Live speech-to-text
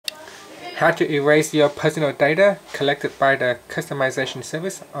how to erase your personal data collected by the customization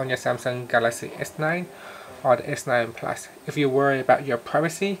service on your Samsung Galaxy S9 or the S9 Plus. If you worry about your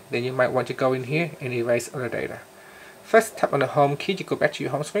privacy, then you might want to go in here and erase all the data. First, tap on the home key to go back to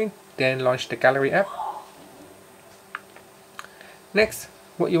your home screen, then launch the gallery app. Next,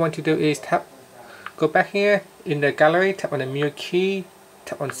 what you want to do is go back here in the gallery, tap on the menu key,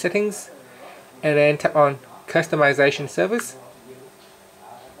 tap on settings, and then tap on customization service.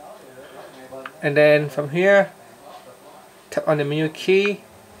 And then from here, tap on the menu key,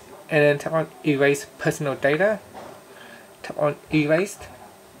 and then tap on erase personal data. Tap on erased.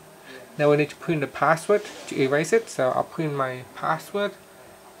 Now we need to put in the password to erase it, so I'll put in my password.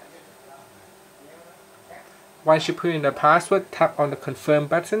 Once you put in the password, tap on the confirm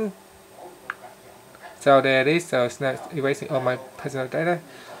button. So there it is, so it's now erasing all my personal data.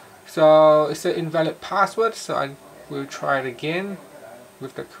 So it's an invalid password, so I will try it again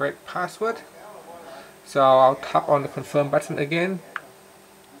with the correct password. So I'll tap on the confirm button again.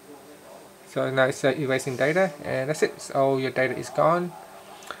 So now it's erasing data, and that's it. So your data is gone.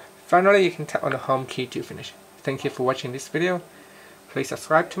 Finally, you can tap on the home key to finish. Thank you for watching this video. Please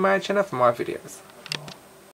subscribe to my channel for more videos.